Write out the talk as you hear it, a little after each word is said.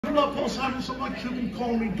I love Paul Simon so much you can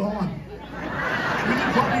call me Dawn. You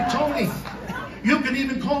can call me Tony. You can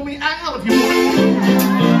even call me Al if you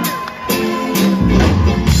want.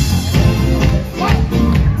 What?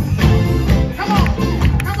 Come on.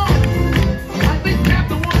 I think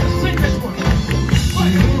Captain wants to sing this one.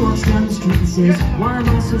 He walks down the street and says, why am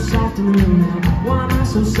I so soft in the middle now? Why am I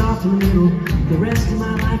so soft in the middle? The rest of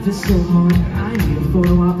my life is so hard. I need a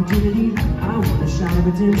photo opportunity. I want a shot of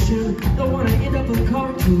redemption. Don't want to end up a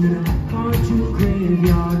cartoon in a cartoon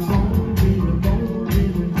graveyard. Bone river,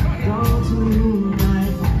 dogs in the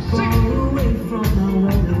moonlight, far away from my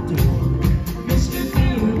roller door. Mr. B,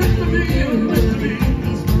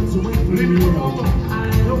 these ones away from you. I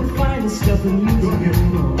don't find the stuff amusing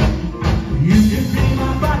anymore. You can be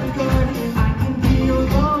my bodyguard, I can be your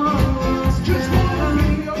long lost Just wanna be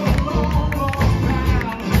your long lost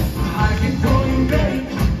pal. I can call you Betty,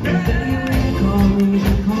 and Betty you can call me, you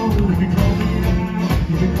can call me,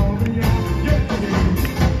 you can call me out.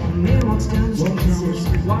 A man walks down the street and says,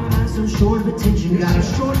 why am I so short of attention? Got a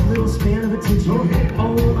short little span of attention.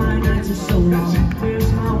 Oh, my nights are so long.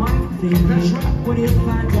 Where's my wife, family? What if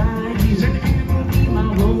I die here? Be my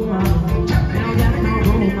role model. Now that my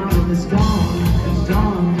role model is gone,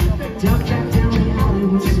 duck back down the alley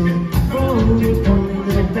with some roly-poly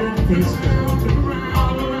little bat-faced girl.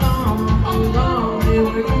 All along, there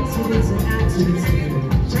were incidents and accidents.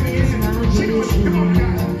 It's not a good issue. You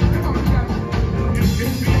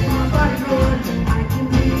can be my bodyguard, I can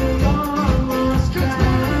be your long lost child.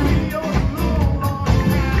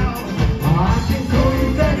 I can call you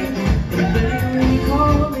Betty, and Betty when you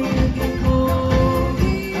call me, you can call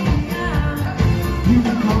me out. You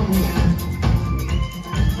can call me out.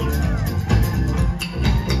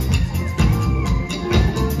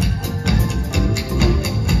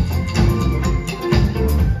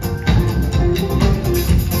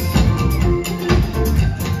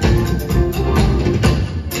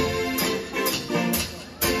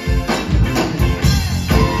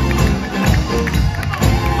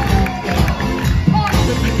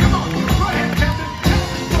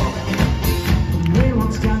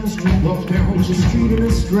 The street in a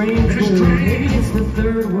strange world. Maybe it's the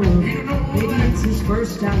third world. Maybe it's his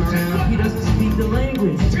first time around. He doesn't speak the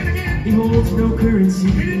language. He holds no currency.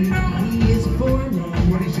 He is a foreign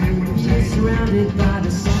man. He is surrounded by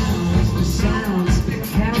the sounds.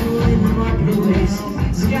 Cattle in the marketplace.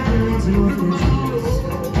 Skylines and orphanages.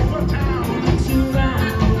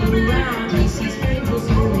 Around, he sees angels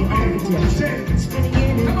in the architecture. Spinning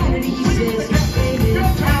in infinity, he says his name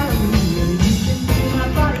is Hallelujah.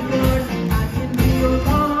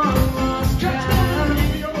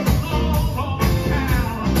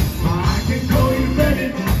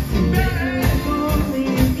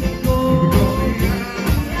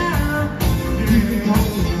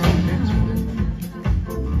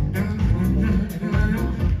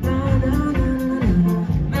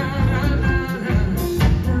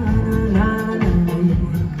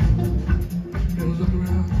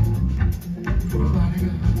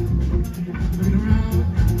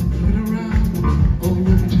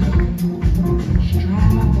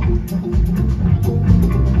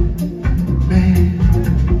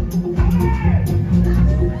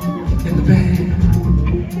 You can be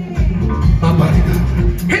my bodyguard.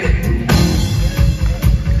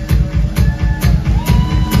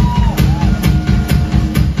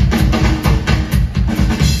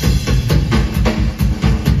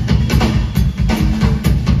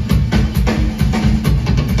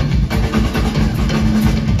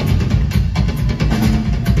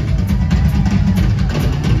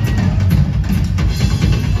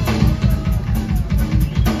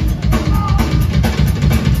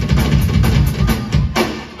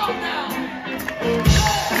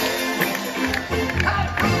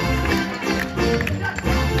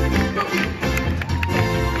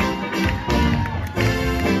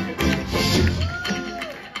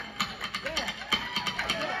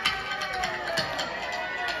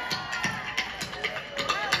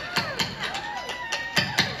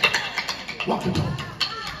 Walk the dog.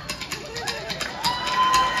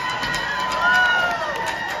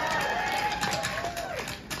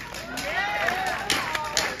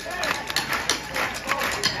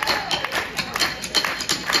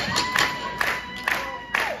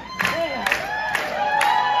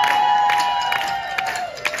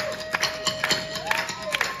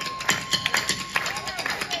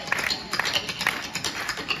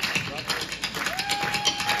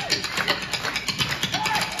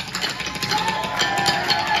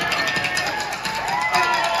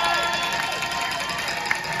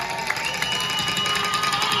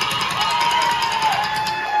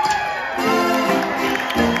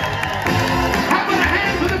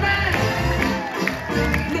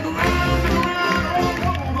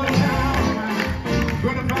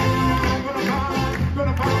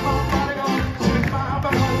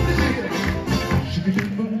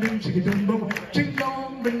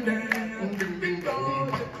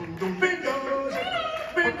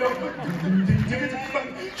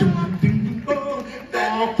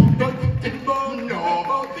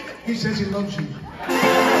 she loves you.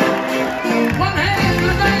 One hand to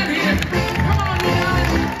the man here. Come on, you guys.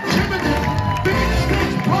 Timothy, big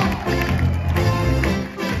sticks, pump.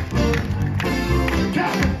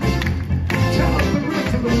 Captain, tell us the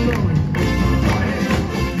rest of the story. Go ahead.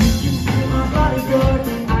 You can be my bodyguard.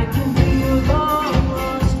 I can be your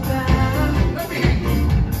lost man. Let me hear you.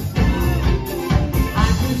 I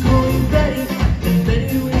can call you Betty, and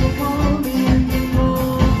Betty will call me and you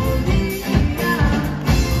call me.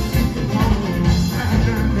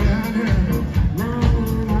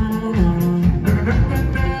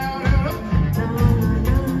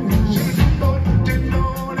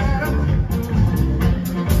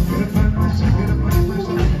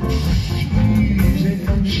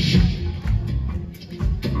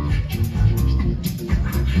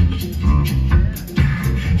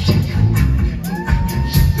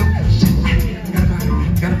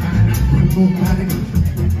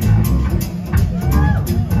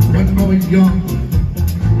 One more young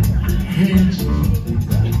hands.